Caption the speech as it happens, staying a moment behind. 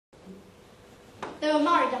They were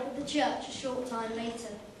married up at the church a short time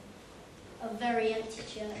later. A very empty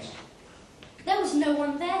church. There was no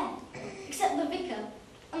one there, except the vicar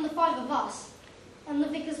and the 5 of us, and the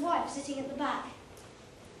vicar's wife sitting at the back.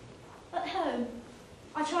 At home,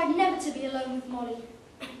 I tried never to be alone with Molly.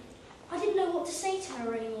 I didn't know what to say to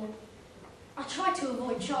her anymore. I tried to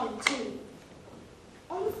avoid Charlie too.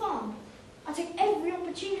 On the farm, I took every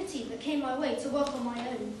opportunity that came my way to work on my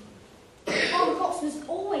own. Farmer Cox was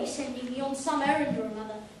always sending me on some errand or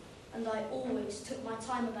another, and I always took my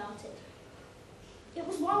time about it. It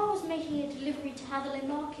was while I was making a delivery to Hatherley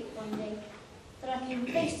Market one day that I came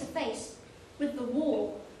face to face with the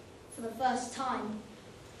war for the first time.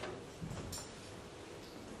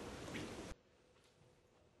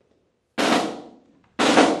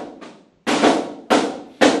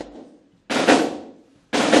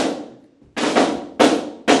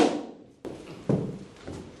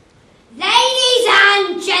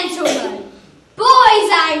 Gentlemen, boys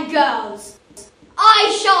and girls,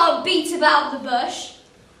 I shan't beat about the bush.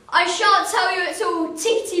 I shan't tell you it's all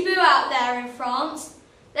tickety-boo out there in France.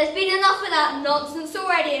 There's been enough of that nonsense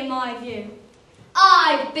already in my view.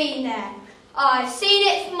 I've been there. I've seen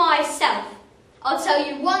it for myself. I'll tell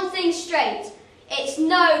you one thing straight. It's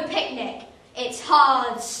no picnic. It's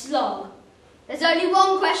hard slog. There's only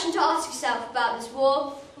one question to ask yourself about this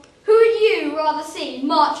war. Who would you rather see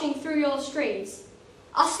marching through your streets?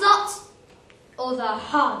 A slut or the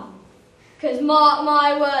Hun? Because mark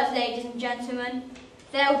my words, ladies and gentlemen,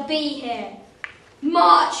 they'll be here,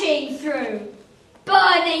 marching through,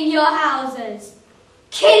 burning your houses,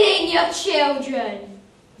 killing your children,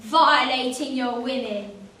 violating your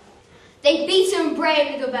women. They've beaten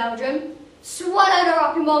brave little Belgium, swallowed her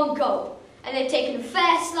up in one gulp, and they've taken a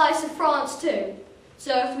fair slice of France too.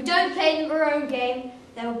 So if we don't play their own game,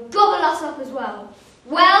 they'll gobble us up as well.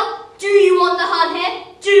 Well, do you want the Hun here?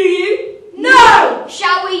 Do you? No!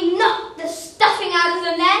 Shall we knock the stuffing out of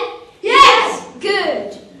them then? Yes!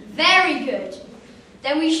 Good. Very good.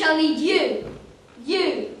 Then we shall need you,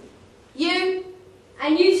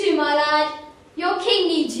 and you too, my lad. Your king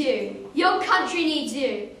needs you. Your country needs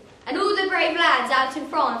you. And all the brave lads out in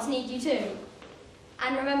France need you too.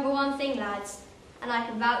 And remember one thing, lads, and I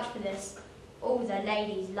can vouch for this. All the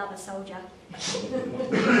ladies love a soldier.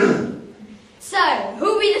 So,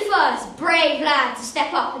 who'll be the first brave lad to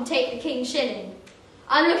step up and take the king's shilling?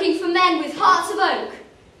 I'm looking for men with hearts of oak,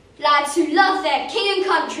 lads who love their king and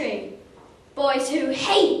country, boys who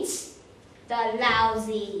hate the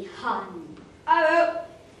lousy Hun. Oh,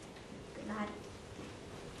 good lad.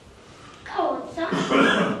 Go on,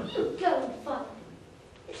 son. You go and fight.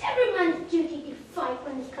 It's every man's duty to fight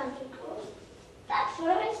when his country calls. That's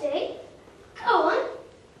what I say. Go on.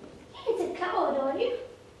 You ain't a coward, are you?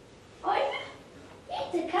 Are you?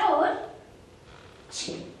 You ain't a coward.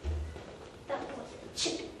 Chip. That was a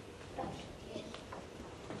chip. That's what it is.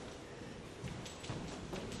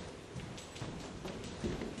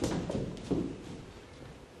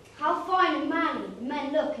 how fine and manly the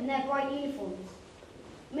men look in their bright uniforms.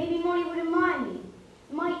 Maybe Molly would admire me,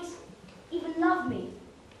 might even love me,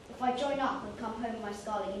 if I join up and come home in my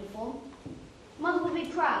scarlet uniform. Mother will be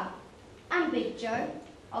proud, and Big Joe.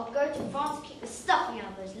 I'll go to France to kick the stuffing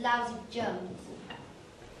out of those lousy Germans.